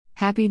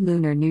Happy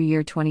Lunar New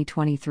Year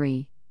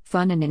 2023,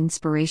 fun and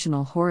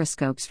inspirational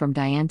horoscopes from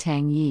Diane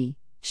Tang Yi,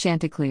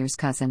 Chanticleer's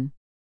cousin.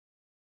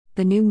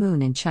 The new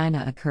moon in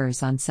China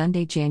occurs on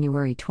Sunday,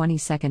 January 22,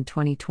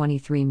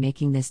 2023,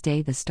 making this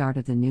day the start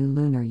of the new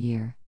lunar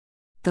year.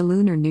 The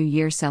Lunar New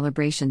Year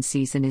celebration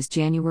season is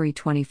January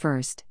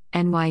 21st,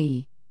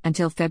 NYE,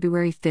 until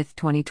February 5,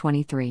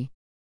 2023.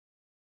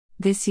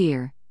 This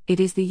year, it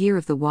is the year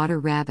of the water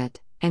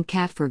rabbit and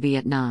cat for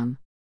Vietnam.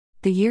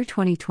 The year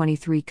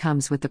 2023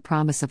 comes with the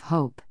promise of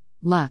hope,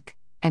 luck,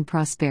 and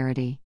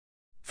prosperity.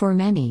 For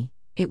many,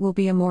 it will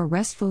be a more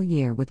restful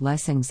year with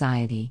less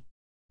anxiety.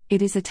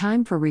 It is a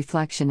time for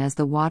reflection as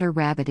the water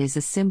rabbit is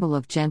a symbol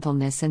of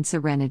gentleness and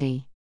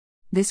serenity.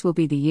 This will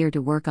be the year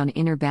to work on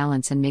inner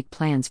balance and make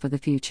plans for the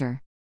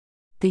future.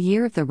 The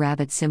year of the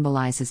rabbit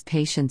symbolizes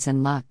patience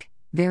and luck,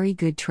 very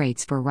good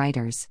traits for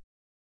writers.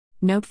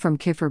 Note from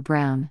Kiefer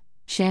Brown: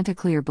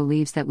 Chanticleer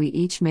believes that we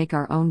each make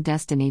our own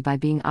destiny by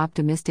being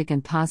optimistic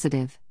and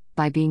positive,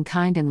 by being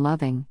kind and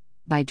loving,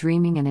 by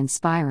dreaming and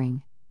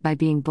inspiring, by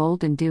being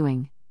bold and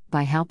doing,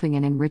 by helping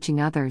and enriching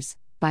others,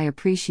 by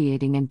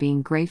appreciating and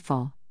being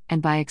grateful,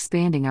 and by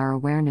expanding our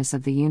awareness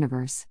of the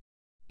universe.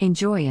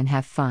 Enjoy and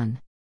have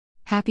fun.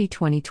 Happy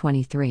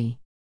 2023.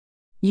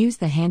 Use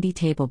the handy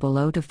table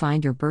below to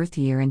find your birth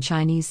year and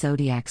Chinese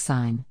zodiac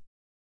sign.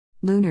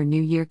 Lunar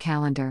New Year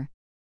calendar.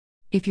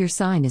 If your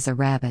sign is a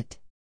rabbit,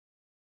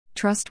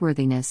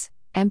 trustworthiness,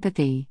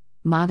 empathy,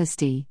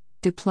 modesty,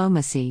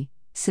 diplomacy,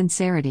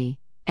 sincerity,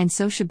 and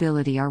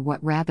sociability are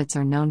what rabbits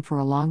are known for,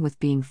 along with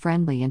being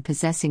friendly and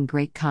possessing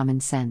great common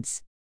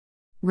sense.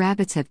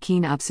 Rabbits have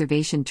keen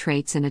observation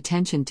traits and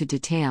attention to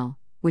detail,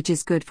 which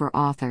is good for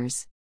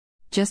authors.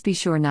 Just be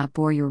sure not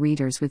bore your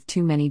readers with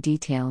too many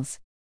details.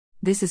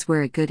 This is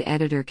where a good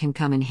editor can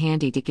come in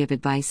handy to give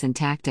advice and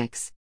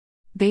tactics.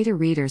 Beta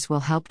readers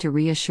will help to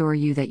reassure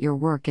you that your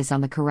work is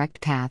on the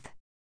correct path.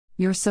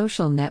 Your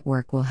social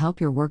network will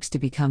help your works to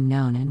become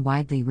known and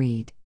widely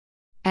read.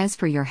 As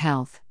for your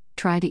health,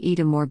 try to eat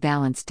a more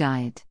balanced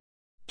diet.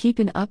 Keep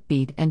an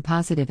upbeat and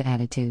positive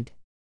attitude.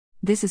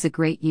 This is a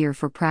great year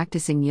for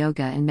practicing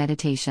yoga and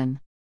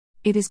meditation.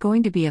 It is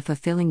going to be a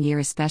fulfilling year,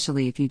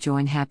 especially if you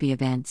join happy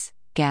events,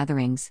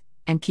 gatherings,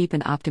 and keep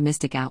an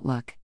optimistic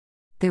outlook.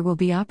 There will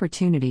be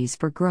opportunities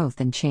for growth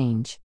and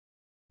change.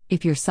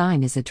 If your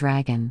sign is a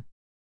dragon,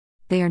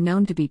 they are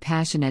known to be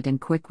passionate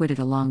and quick-witted,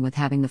 along with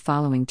having the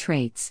following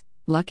traits: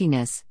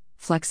 luckiness,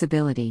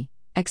 flexibility,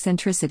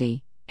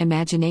 eccentricity,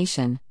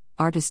 imagination,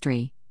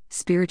 artistry,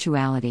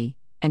 spirituality,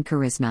 and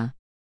charisma.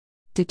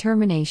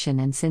 Determination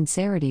and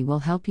sincerity will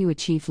help you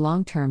achieve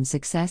long-term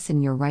success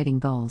in your writing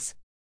goals.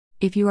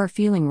 If you are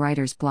feeling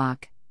writer's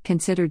block,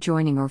 consider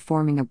joining or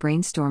forming a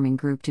brainstorming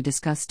group to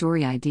discuss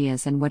story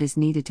ideas and what is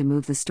needed to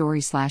move the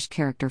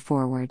story/character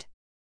forward.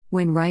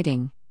 When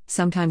writing,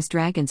 sometimes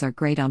dragons are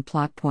great on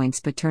plot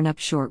points but turn up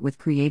short with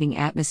creating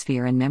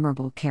atmosphere and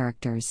memorable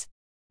characters.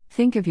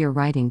 Think of your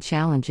writing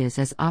challenges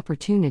as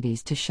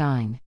opportunities to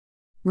shine.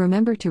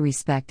 Remember to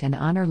respect and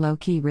honor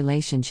low-key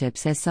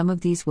relationships, as some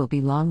of these will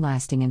be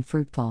long-lasting and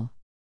fruitful.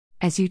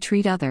 As you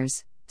treat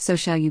others, so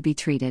shall you be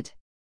treated.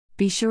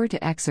 Be sure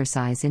to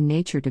exercise in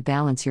nature to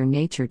balance your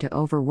nature to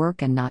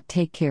overwork and not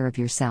take care of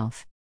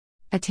yourself.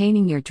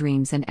 Attaining your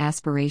dreams and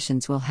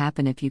aspirations will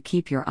happen if you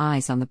keep your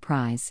eyes on the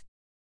prize.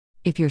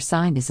 If your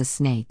sign is a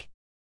snake,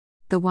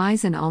 the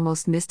wise and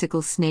almost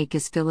mystical snake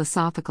is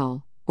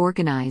philosophical,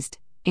 organized,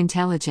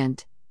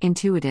 intelligent,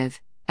 intuitive,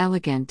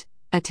 elegant,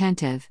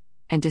 attentive,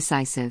 and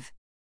decisive.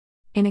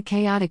 In a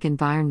chaotic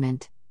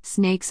environment,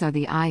 snakes are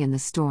the eye in the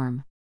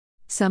storm.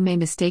 Some may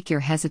mistake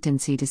your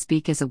hesitancy to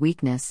speak as a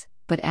weakness,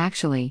 but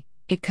actually,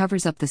 it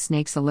covers up the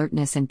snake's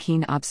alertness and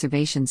keen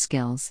observation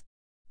skills.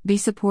 Be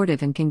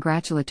supportive and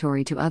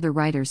congratulatory to other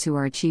writers who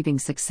are achieving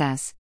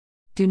success.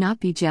 Do not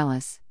be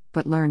jealous,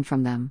 but learn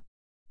from them.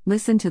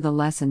 Listen to the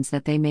lessons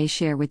that they may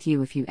share with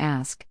you if you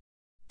ask.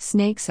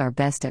 Snakes are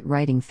best at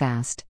writing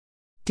fast.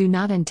 Do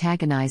not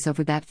antagonize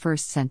over that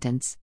first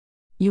sentence.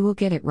 You will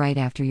get it right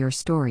after your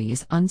story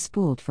is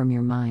unspooled from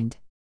your mind.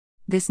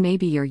 This may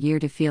be your year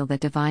to feel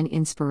that divine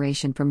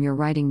inspiration from your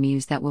writing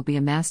muse that will be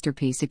a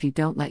masterpiece if you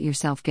don't let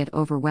yourself get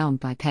overwhelmed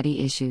by petty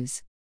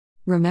issues.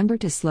 Remember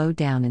to slow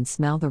down and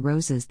smell the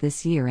roses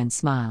this year and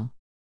smile.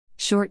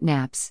 Short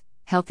naps,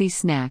 healthy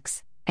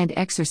snacks, and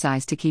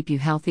exercise to keep you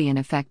healthy and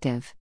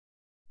effective.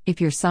 If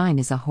your sign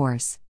is a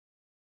horse,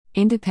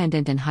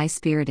 independent and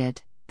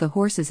high-spirited, the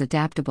horse is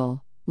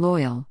adaptable,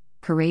 loyal,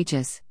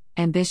 courageous,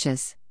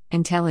 ambitious,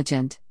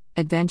 intelligent,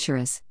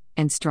 adventurous,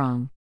 and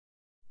strong.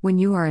 When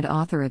you are at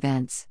author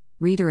events,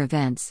 reader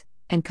events,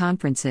 and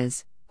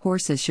conferences,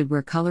 horses should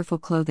wear colorful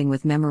clothing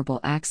with memorable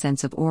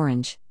accents of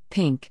orange,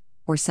 pink,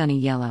 or sunny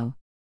yellow.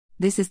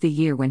 This is the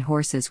year when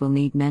horses will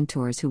need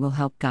mentors who will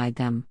help guide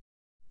them.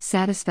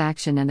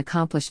 Satisfaction and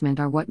accomplishment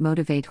are what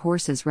motivate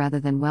horses rather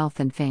than wealth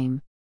and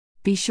fame.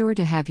 Be sure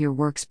to have your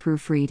works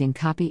proofread and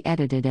copy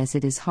edited, as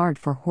it is hard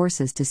for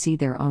horses to see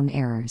their own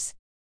errors.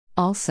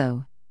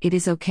 Also, it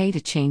is okay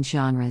to change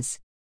genres.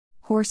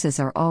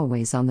 Horses are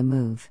always on the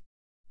move.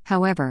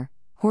 However,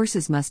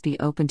 horses must be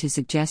open to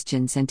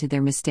suggestions and to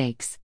their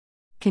mistakes.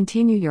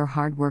 Continue your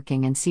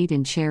hardworking and seed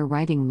in chair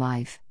writing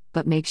life,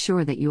 but make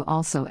sure that you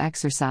also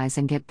exercise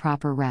and get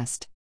proper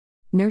rest.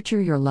 Nurture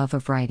your love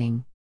of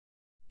writing.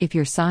 If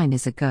your sign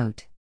is a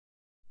goat.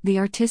 The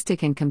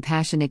artistic and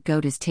compassionate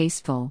goat is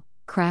tasteful,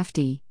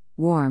 crafty,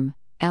 warm,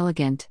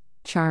 elegant,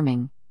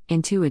 charming,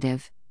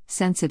 intuitive,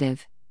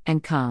 sensitive,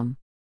 and calm.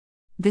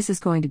 This is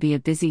going to be a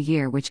busy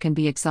year, which can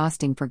be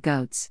exhausting for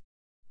goats.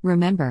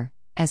 Remember,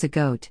 as a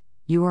goat,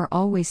 you are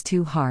always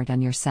too hard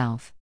on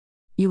yourself.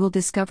 You will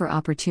discover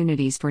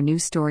opportunities for new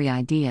story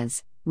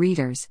ideas,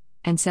 readers,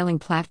 and selling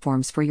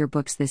platforms for your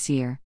books this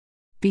year.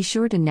 Be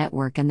sure to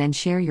network and then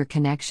share your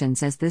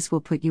connections, as this will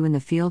put you in the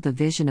field of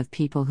vision of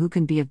people who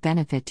can be of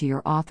benefit to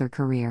your author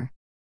career.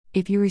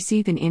 If you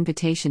receive an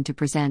invitation to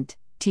present,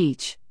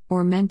 teach,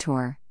 or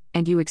mentor,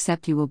 and you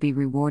accept, you will be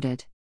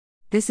rewarded.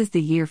 This is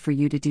the year for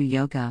you to do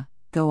yoga,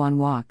 go on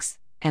walks,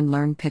 and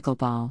learn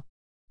pickleball.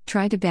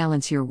 Try to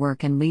balance your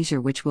work and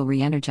leisure, which will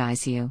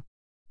re-energize you.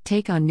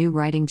 Take on new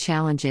writing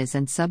challenges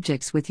and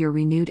subjects with your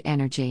renewed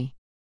energy.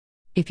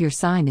 If your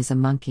sign is a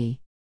monkey.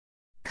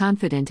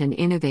 Confident and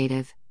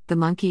innovative, the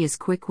monkey is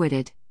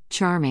quick-witted,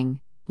 charming,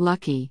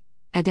 lucky,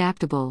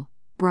 adaptable,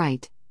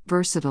 bright,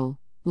 versatile,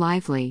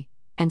 lively,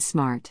 and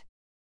smart.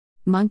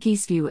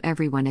 Monkeys view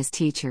everyone as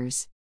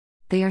teachers.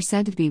 They are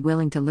said to be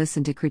willing to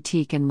listen to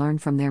critique and learn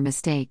from their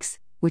mistakes,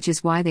 which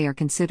is why they are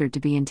considered to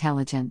be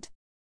intelligent.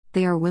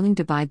 They are willing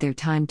to bide their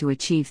time to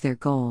achieve their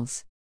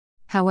goals.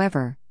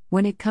 However,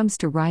 when it comes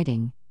to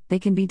writing, they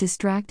can be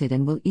distracted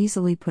and will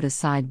easily put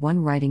aside one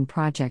writing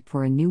project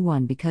for a new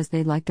one because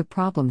they like to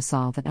problem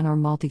solve and are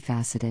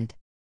multifaceted.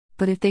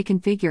 But if they can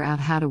figure out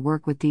how to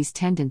work with these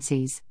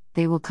tendencies,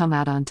 they will come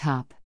out on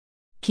top.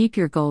 Keep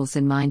your goals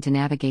in mind to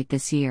navigate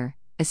this year,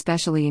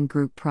 especially in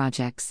group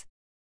projects.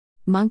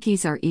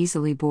 Monkeys are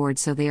easily bored,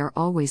 so they are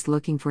always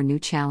looking for new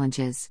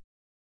challenges.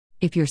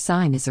 If your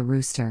sign is a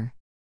rooster.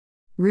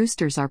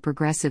 Roosters are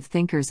progressive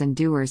thinkers and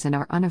doers and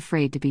are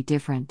unafraid to be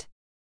different.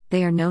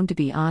 They are known to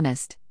be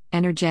honest,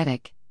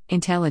 energetic,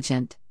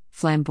 intelligent,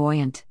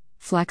 flamboyant,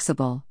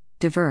 flexible,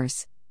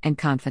 diverse, and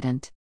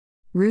confident.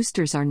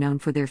 Roosters are known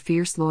for their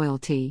fierce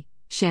loyalty,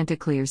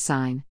 Chanticleer's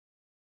sign.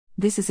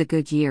 This is a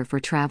good year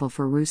for travel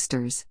for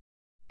roosters.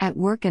 At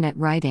work and at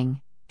writing,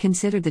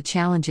 consider the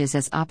challenges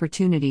as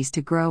opportunities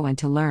to grow and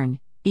to learn,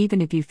 even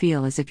if you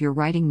feel as if your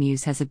writing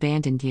muse has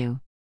abandoned you.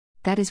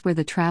 That is where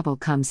the travel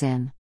comes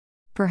in.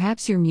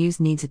 Perhaps your muse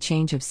needs a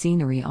change of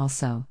scenery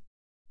also.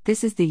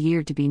 This is the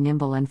year to be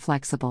nimble and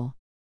flexible.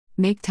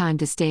 Make time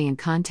to stay in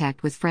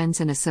contact with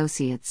friends and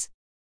associates.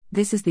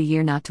 This is the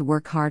year not to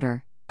work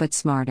harder, but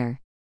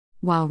smarter.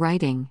 While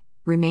writing,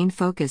 remain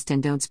focused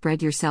and don't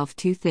spread yourself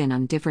too thin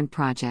on different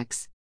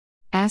projects.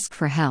 Ask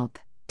for help,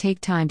 take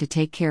time to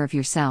take care of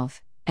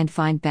yourself, and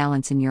find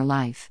balance in your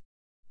life.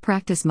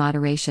 Practice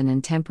moderation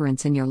and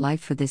temperance in your life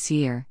for this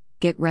year.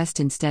 Get rest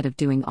instead of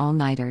doing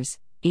all-nighters,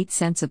 eat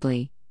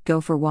sensibly,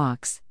 go for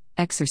walks,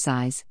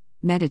 exercise,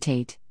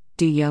 meditate,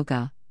 do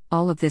yoga.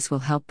 All of this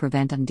will help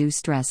prevent undue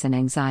stress and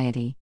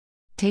anxiety.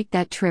 Take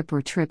that trip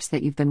or trips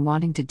that you've been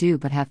wanting to do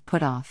but have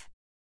put off.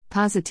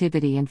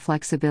 Positivity and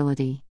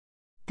flexibility.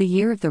 The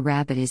year of the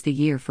rabbit is the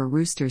year for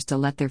roosters to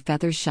let their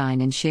feathers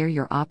shine and share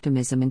your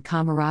optimism and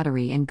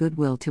camaraderie and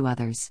goodwill to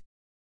others.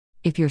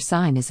 If your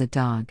sign is a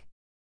dog.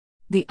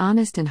 The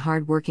honest and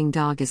hard-working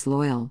dog is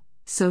loyal,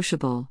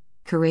 sociable,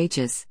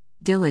 courageous,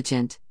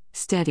 diligent,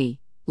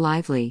 steady,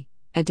 lively,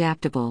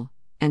 adaptable,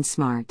 and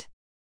smart.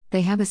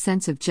 They have a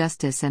sense of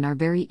justice and are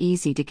very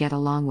easy to get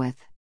along with.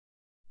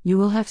 You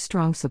will have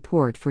strong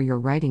support for your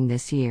writing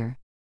this year.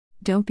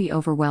 Don't be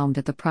overwhelmed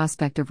at the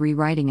prospect of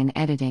rewriting and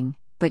editing,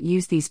 but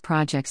use these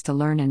projects to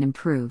learn and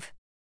improve.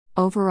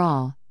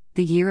 Overall,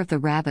 the year of the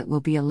rabbit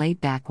will be a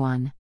laid-back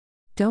one.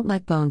 Don't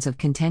let bones of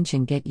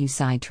contention get you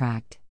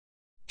sidetracked.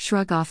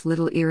 Shrug off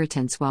little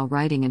irritants while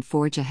writing and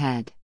forge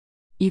ahead.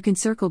 You can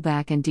circle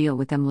back and deal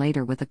with them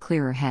later with a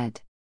clearer head.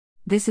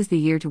 This is the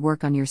year to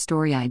work on your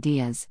story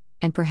ideas,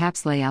 and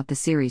perhaps lay out the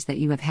series that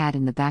you have had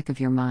in the back of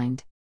your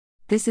mind.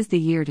 This is the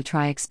year to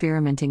try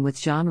experimenting with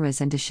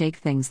genres and to shake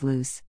things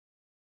loose.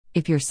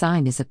 If your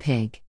sign is a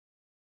pig.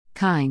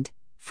 Kind,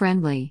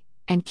 friendly,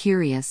 and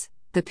curious,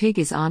 the pig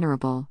is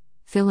honorable,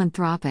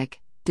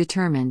 philanthropic,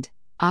 determined,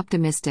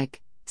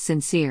 optimistic,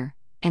 sincere,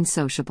 and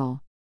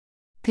sociable.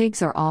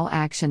 Pigs are all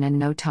action and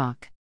no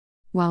talk.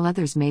 While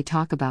others may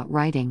talk about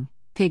writing,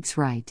 pigs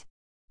write.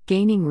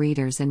 Gaining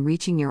readers and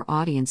reaching your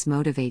audience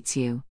motivates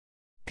you.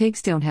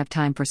 Pigs don't have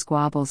time for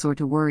squabbles or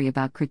to worry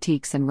about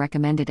critiques and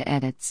recommended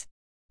edits.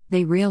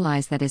 They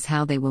realize that is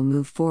how they will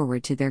move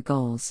forward to their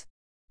goals.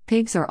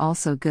 Pigs are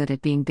also good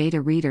at being beta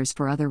readers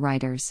for other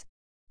writers.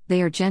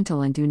 They are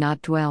gentle and do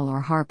not dwell or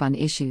harp on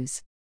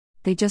issues.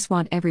 They just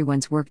want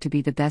everyone's work to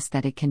be the best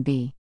that it can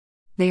be.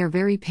 They are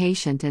very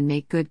patient and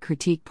make good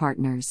critique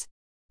partners.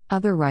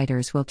 Other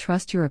writers will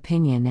trust your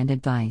opinion and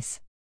advice.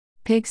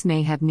 Pigs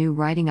may have new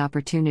writing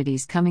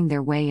opportunities coming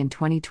their way in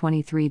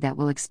 2023 that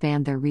will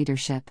expand their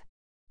readership.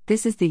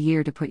 This is the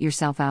year to put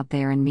yourself out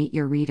there and meet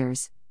your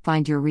readers,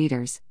 find your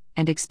readers,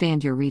 and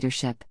expand your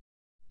readership.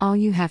 All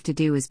you have to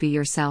do is be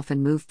yourself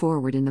and move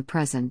forward in the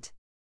present.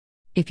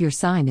 If your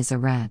sign is a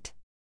rat.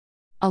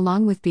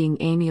 Along with being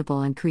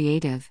amiable and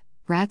creative,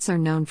 rats are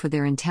known for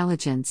their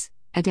intelligence,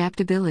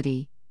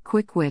 adaptability,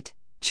 quick wit,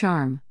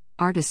 charm,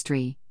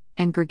 artistry,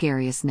 and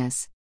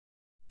gregariousness.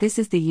 This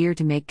is the year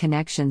to make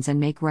connections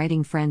and make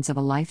writing friends of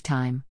a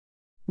lifetime.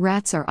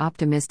 Rats are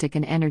optimistic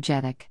and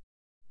energetic.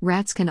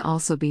 Rats can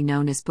also be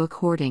known as book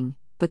hoarding,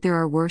 but there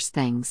are worse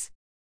things.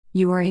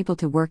 You are able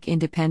to work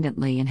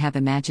independently and have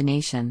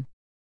imagination.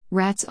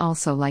 Rats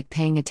also like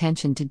paying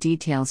attention to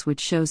details, which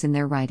shows in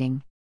their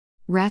writing.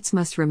 Rats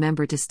must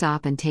remember to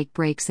stop and take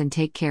breaks and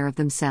take care of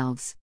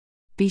themselves.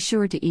 Be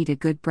sure to eat a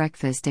good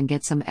breakfast and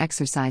get some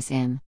exercise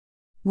in.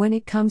 When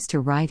it comes to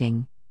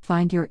writing,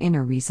 find your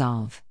inner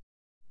resolve.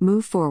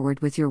 Move forward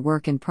with your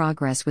work in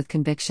progress with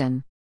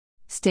conviction.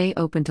 Stay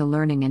open to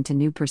learning and to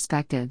new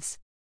perspectives.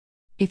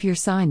 If your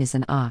sign is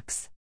an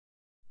ox.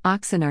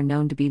 Oxen are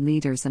known to be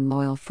leaders and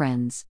loyal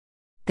friends.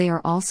 They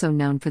are also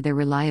known for their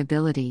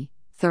reliability,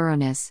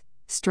 thoroughness,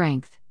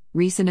 strength,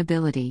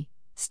 reasonability,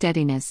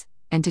 steadiness,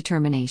 and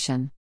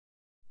determination.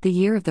 The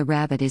year of the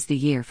rabbit is the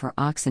year for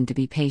oxen to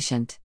be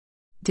patient.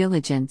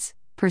 Diligence,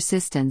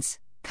 persistence,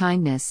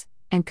 kindness,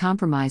 and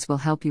compromise will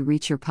help you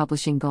reach your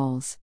publishing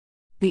goals.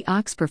 The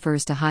ox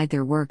prefers to hide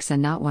their works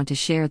and not want to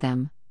share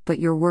them, but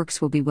your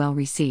works will be well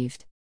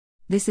received.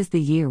 This is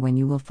the year when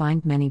you will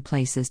find many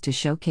places to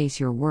showcase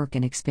your work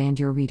and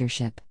expand your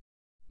readership.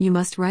 You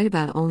must write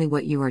about only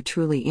what you are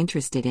truly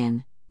interested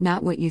in,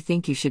 not what you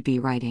think you should be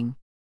writing.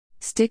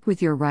 Stick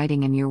with your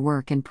writing and your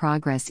work in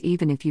progress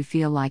even if you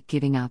feel like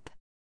giving up.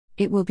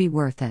 It will be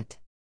worth it.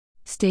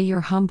 Stay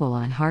your humble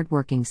and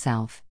hardworking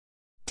self.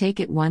 Take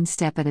it one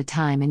step at a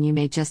time and you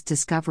may just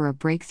discover a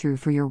breakthrough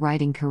for your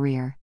writing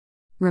career.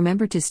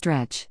 Remember to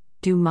stretch,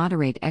 do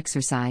moderate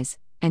exercise,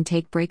 and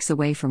take breaks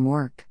away from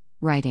work,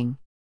 writing.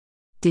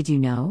 Did you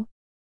know?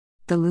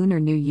 The Lunar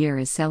New Year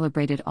is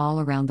celebrated all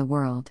around the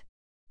world.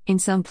 In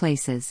some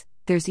places,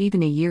 there's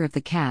even a Year of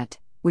the Cat,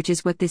 which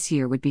is what this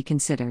year would be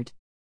considered.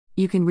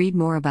 You can read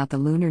more about the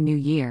Lunar New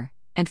Year,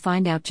 and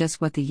find out just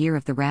what the Year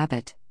of the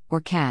Rabbit,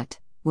 or Cat,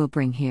 will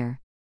bring here.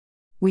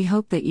 We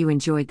hope that you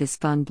enjoyed this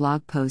fun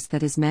blog post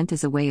that is meant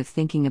as a way of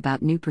thinking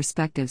about new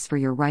perspectives for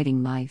your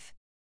writing life.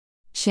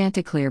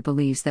 Chanticleer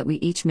believes that we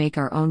each make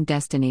our own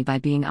destiny by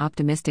being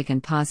optimistic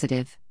and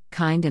positive,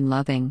 kind and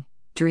loving,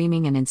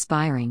 dreaming and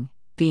inspiring,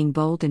 being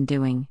bold and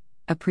doing,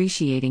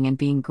 appreciating and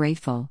being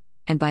grateful,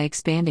 and by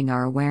expanding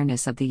our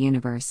awareness of the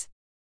universe.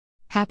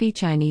 Happy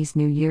Chinese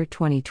New Year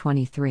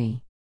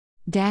 2023.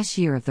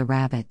 Year of the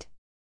Rabbit.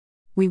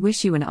 We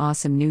wish you an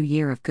awesome new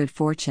year of good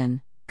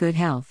fortune, good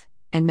health,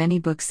 and many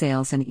book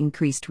sales and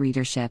increased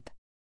readership.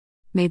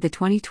 May the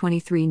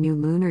 2023 new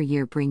lunar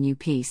year bring you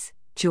peace,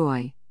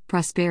 joy,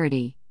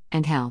 prosperity,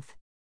 and health.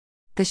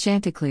 The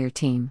Chanticleer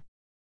Team.